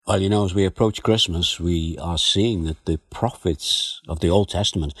Well, as we approach Christmas, we are seeing that the prophets of the Old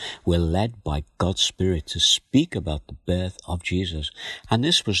Testament were led by God's Spirit to speak about the birth of Jesus. And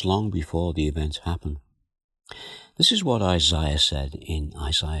this was long before the event happened. This is what Isaiah said in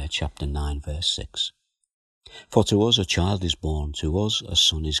Isaiah chapter 9, verse 6. For to us a child is born, to us a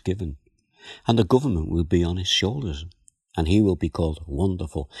son is given, and the government will be on his shoulders, and he will be called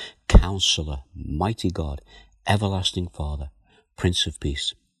Wonderful, Counselor, Mighty God, Everlasting Father, Prince of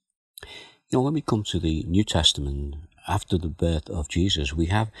Peace. When we come to the New Testament, after the birth of Jesus, we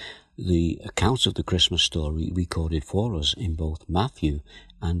have the accounts of the Christmas story recorded for us in both Matthew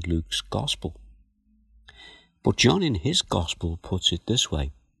and Luke's Gospel. But John in his Gospel puts it this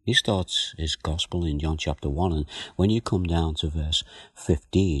way. He starts his Gospel in John chapter 1, and when you come down to verse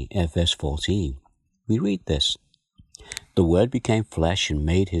 14, we read this. The Word became flesh and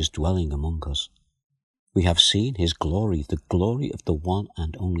made his dwelling among us. We have seen his glory, the glory of the one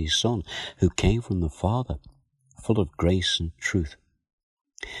and only Son, who came from the Father, full of grace and truth.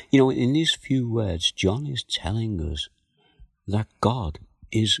 In these few words, John is telling us that God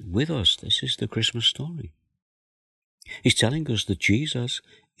is with us. This is the Christmas story. He's telling us that Jesus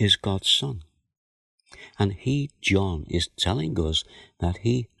is God's Son. And John, is telling us that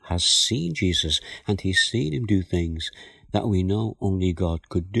he has seen Jesus and he's seen him do things that we know only God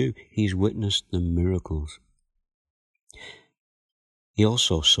could do. He's witnessed the miracles. He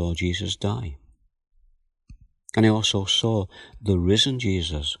also saw Jesus die. And he also saw the risen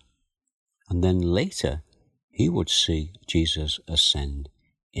Jesus. And then later, he would see Jesus ascend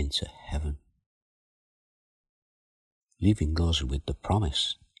into heaven, leaving us with the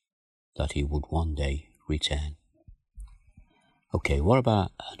promise that he would one day return. Okay, what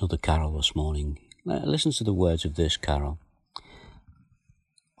about another carol this morning? Listen to the words of this carol.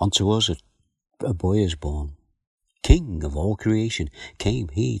 Unto us a boy is born, King of all creation, came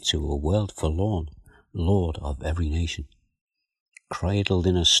he to a world forlorn, Lord of every nation. Cradled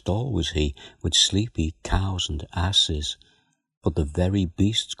in a stall was he, with sleepy cows and asses, but the very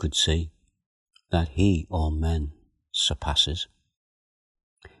beasts could see that he all men surpasses.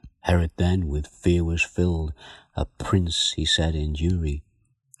 Herod then with fear was filled, a prince he said in jury,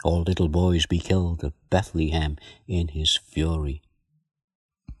 all little boys be killed at Bethlehem in his fury.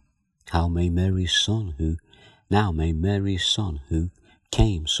 Now may Mary's son who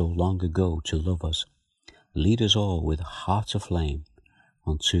came so long ago to love us, lead us all with heart aflame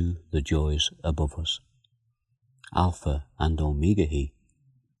unto the joys above us. Alpha and Omega he,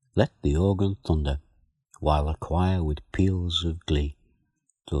 let the organ thunder, while a choir with peals of glee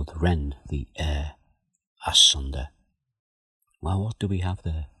doth rend the air asunder. Well, what do we have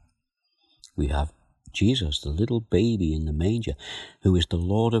there? We have Jesus, the little baby in the manger, who is the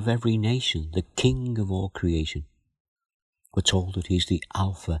Lord of every nation, the King of all creation. We're told that he's the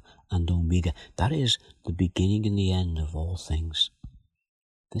Alpha and Omega. That is the beginning and the end of all things.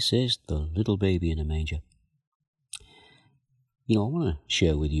 This is the little baby in a manger. I want to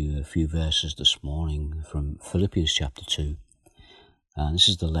share with you a few verses this morning from Philippians chapter 2. This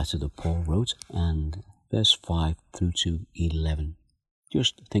is the letter that Paul wrote, and verse 5 through to 11.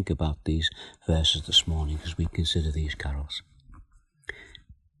 Just think about these verses this morning as we consider these carols.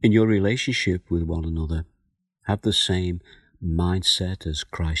 In your relationship with one another, have the same mindset as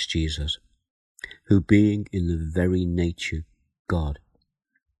Christ Jesus, who being in the very nature God,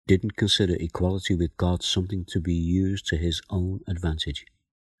 didn't consider equality with God something to be used to his own advantage.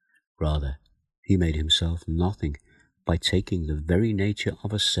 Rather, he made himself nothing by taking the very nature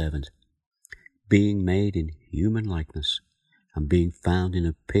of a servant, being made in human likeness, and being found in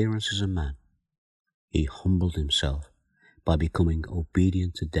appearance as a man. He humbled himself by becoming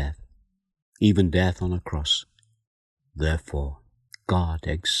obedient to death, even death on a cross. Therefore, God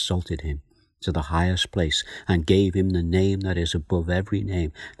exalted him to the highest place and gave him the name that is above every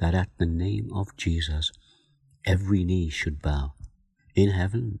name, that at the name of Jesus every knee should bow, in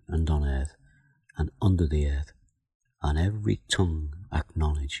heaven and on earth and under the earth, and every tongue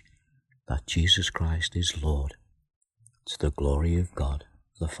acknowledge that Jesus Christ is Lord, to the glory of God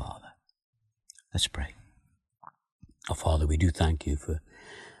the Father. Let's pray. Our Father, we do thank you for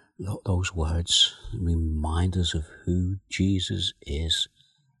those words, remind us of who Jesus is.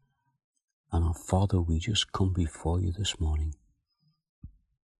 And our Father, we just come before you this morning,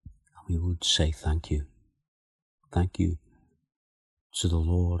 and we would say thank you. Thank you to the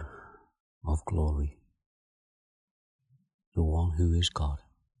Lord of glory, the one who is God,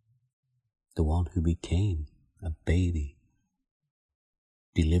 the one who became a baby,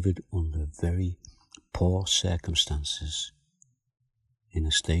 delivered under very poor circumstances in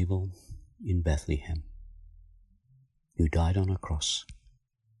a stable in Bethlehem, who died on a cross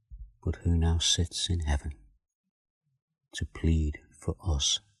but who now sits in heaven to plead for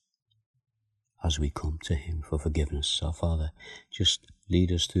us as we come to him for forgiveness. So, Father, just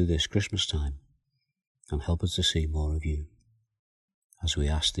lead us through this Christmas time and help us to see more of you as we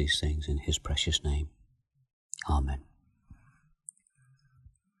ask these things in his precious name. Amen.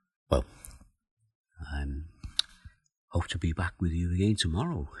 Well, I hope to be back with you again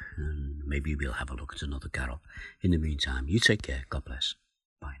tomorrow, and maybe we'll have a look at another carol. In the meantime, you take care. God bless.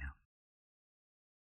 Bye now.